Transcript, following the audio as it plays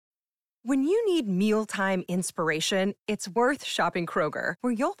When you need mealtime inspiration, it's worth shopping Kroger,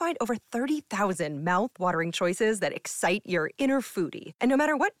 where you'll find over 30,000 mouth-watering choices that excite your inner foodie. And no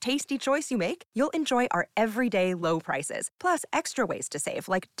matter what tasty choice you make, you'll enjoy our everyday low prices, plus extra ways to save,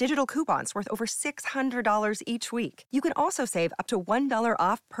 like digital coupons worth over $600 each week. You can also save up to $1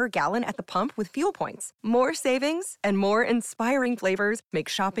 off per gallon at the pump with fuel points. More savings and more inspiring flavors make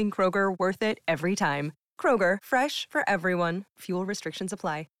shopping Kroger worth it every time. Kroger, fresh for everyone. Fuel restrictions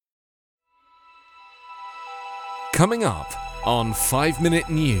apply. Coming up on 5 Minute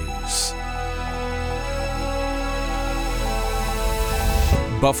News.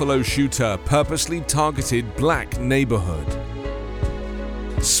 Buffalo shooter purposely targeted black neighborhood.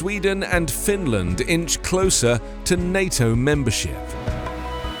 Sweden and Finland inch closer to NATO membership.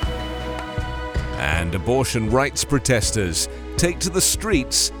 And abortion rights protesters take to the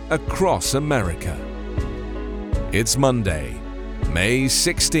streets across America. It's Monday, May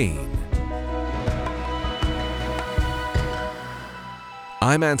 16.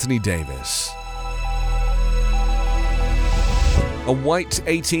 I'm Anthony Davis. A white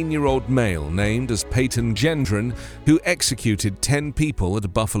 18-year-old male named as Peyton Gendron, who executed 10 people at a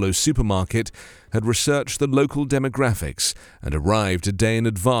Buffalo supermarket, had researched the local demographics and arrived a day in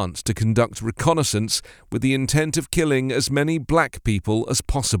advance to conduct reconnaissance with the intent of killing as many black people as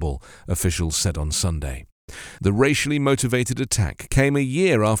possible, officials said on Sunday. The racially motivated attack came a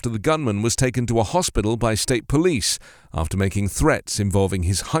year after the gunman was taken to a hospital by state police after making threats involving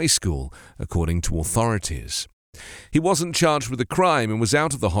his high school, according to authorities. He wasn't charged with a crime and was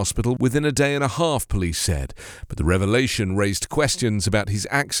out of the hospital within a day and a half, police said, but the revelation raised questions about his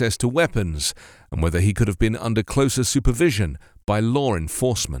access to weapons and whether he could have been under closer supervision by law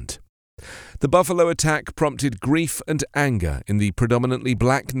enforcement. The Buffalo attack prompted grief and anger in the predominantly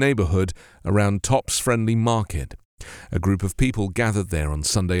black neighborhood around Tops Friendly Market. A group of people gathered there on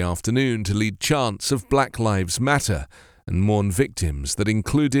Sunday afternoon to lead chants of Black Lives Matter and mourn victims that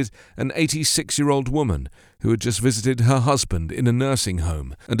included an 86-year-old woman who had just visited her husband in a nursing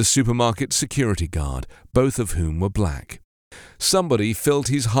home and a supermarket security guard, both of whom were black. Somebody filled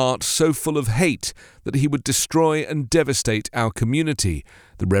his heart so full of hate that he would destroy and devastate our community,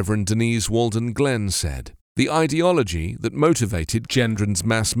 the Reverend Denise Walden Glenn said. The ideology that motivated Gendron's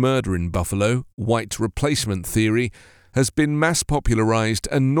mass murder in Buffalo, white replacement theory, has been mass popularized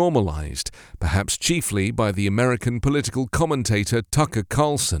and normalized, perhaps chiefly by the American political commentator Tucker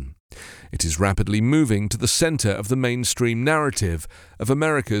Carlson. It is rapidly moving to the center of the mainstream narrative of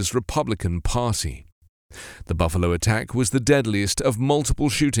America's Republican Party. The Buffalo attack was the deadliest of multiple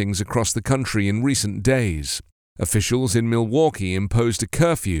shootings across the country in recent days. Officials in Milwaukee imposed a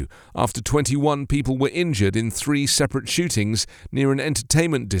curfew after 21 people were injured in 3 separate shootings near an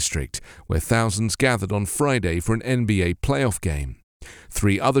entertainment district where thousands gathered on Friday for an NBA playoff game.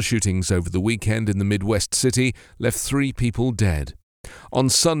 3 other shootings over the weekend in the Midwest city left 3 people dead. On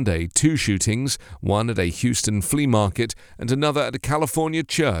Sunday, 2 shootings, one at a Houston flea market and another at a California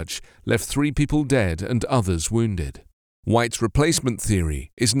church, left 3 people dead and others wounded. White replacement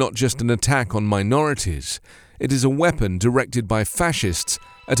theory is not just an attack on minorities. It is a weapon directed by fascists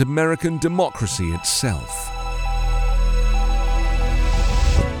at American democracy itself.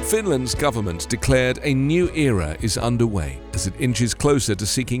 Finland's government declared a new era is underway as it inches closer to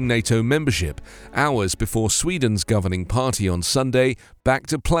seeking NATO membership, hours before Sweden's governing party on Sunday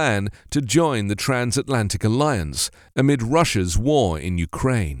backed a plan to join the transatlantic alliance amid Russia's war in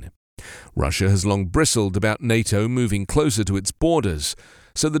Ukraine. Russia has long bristled about NATO moving closer to its borders,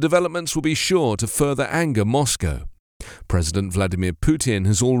 so the developments will be sure to further anger Moscow. President Vladimir Putin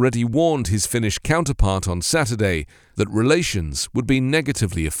has already warned his Finnish counterpart on Saturday that relations would be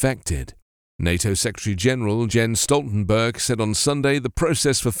negatively affected. NATO Secretary-General Jens Stoltenberg said on Sunday the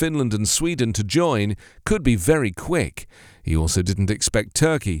process for Finland and Sweden to join could be very quick. He also didn't expect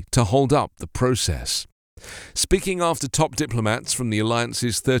Turkey to hold up the process. Speaking after top diplomats from the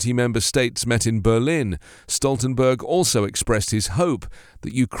alliance's 30 member states met in Berlin, Stoltenberg also expressed his hope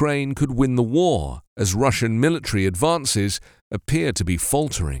that Ukraine could win the war, as Russian military advances appear to be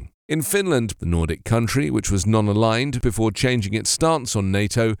faltering. In Finland, the Nordic country, which was non-aligned before changing its stance on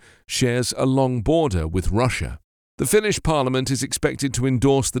NATO, shares a long border with Russia. The Finnish parliament is expected to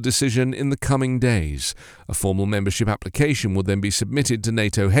endorse the decision in the coming days. A formal membership application will then be submitted to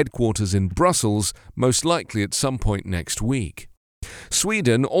NATO headquarters in Brussels, most likely at some point next week.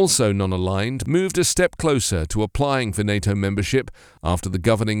 Sweden, also non-aligned, moved a step closer to applying for NATO membership after the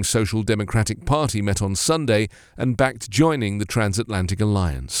governing Social Democratic Party met on Sunday and backed joining the transatlantic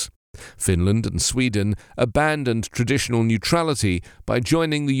alliance. Finland and Sweden abandoned traditional neutrality by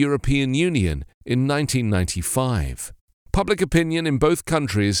joining the European Union in 1995. Public opinion in both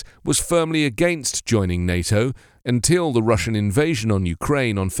countries was firmly against joining NATO until the Russian invasion on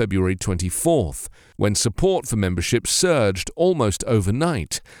Ukraine on February 24th, when support for membership surged almost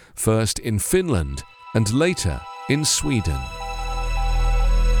overnight, first in Finland and later in Sweden.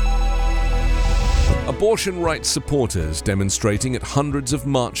 Abortion rights supporters demonstrating at hundreds of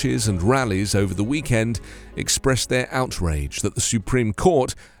marches and rallies over the weekend expressed their outrage that the Supreme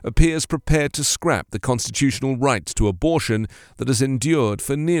Court appears prepared to scrap the constitutional right to abortion that has endured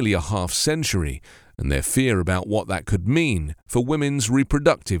for nearly a half-century, and their fear about what that could mean for women's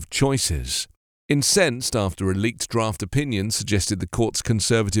reproductive choices. Incensed after a leaked draft opinion suggested the court's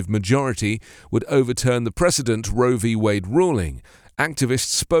conservative majority would overturn the precedent Roe v. Wade ruling,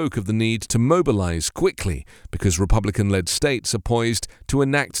 activists spoke of the need to mobilize quickly because Republican-led states are poised to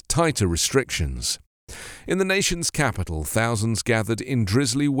enact tighter restrictions. In the nation's capital, thousands gathered in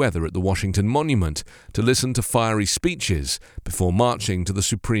drizzly weather at the Washington Monument to listen to fiery speeches before marching to the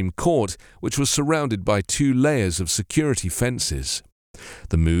Supreme Court, which was surrounded by 2 layers of security fences.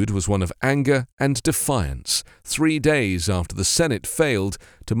 The mood was one of anger and defiance, 3 days after the Senate failed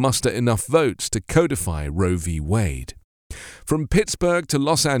to muster enough votes to codify Roe v. Wade. From Pittsburgh to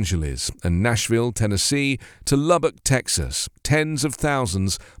Los Angeles and Nashville, Tennessee to Lubbock, Texas, tens of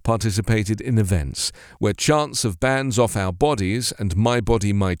thousands participated in events where chants of "Bands Off Our Bodies" and "My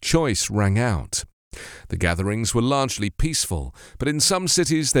Body, My Choice" rang out. The gatherings were largely peaceful, but in some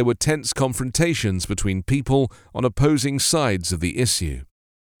cities there were tense confrontations between people on opposing sides of the issue.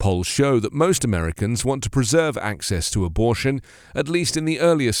 Polls show that most Americans want to preserve access to abortion, at least in the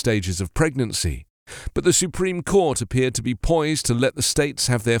earlier stages of pregnancy. But the Supreme Court appeared to be poised to let the states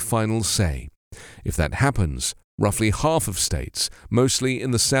have their final say. If that happens, roughly half of states, mostly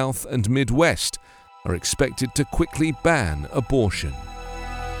in the South and Midwest, are expected to quickly ban abortion.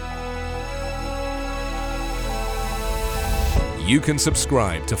 You can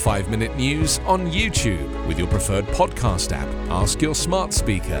subscribe to 5-Minute News on YouTube with your preferred podcast app. Ask your smart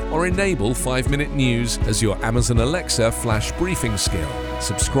speaker or enable 5-Minute News as your Amazon Alexa flash briefing skill.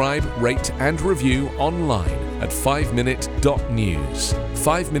 Subscribe, rate, and review online at 5minute.news.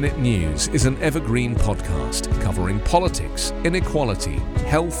 5-Minute News is an evergreen podcast covering politics, inequality,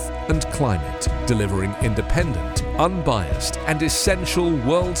 health, and climate, delivering independent, unbiased, and essential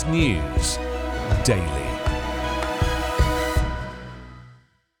world news daily.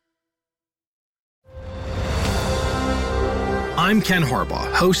 I'm Ken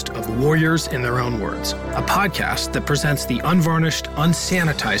Harbaugh, host of Warriors in Their Own Words, a podcast that presents the unvarnished,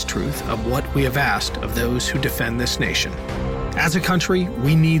 unsanitized truth of what we have asked of those who defend this nation. As a country,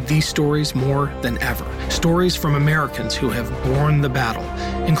 we need these stories more than ever. Stories from Americans who have borne the battle,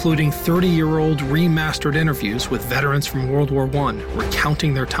 including 30-year-old remastered interviews with veterans from World War I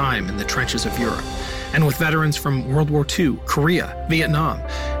recounting their time in the trenches of Europe, and with veterans from World War II, Korea, Vietnam,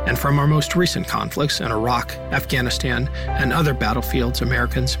 and from our most recent conflicts in Iraq, Afghanistan, and other battlefields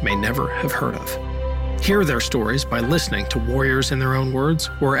Americans may never have heard of. Hear their stories by listening to Warriors in Their Own Words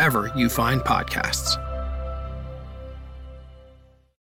wherever you find podcasts.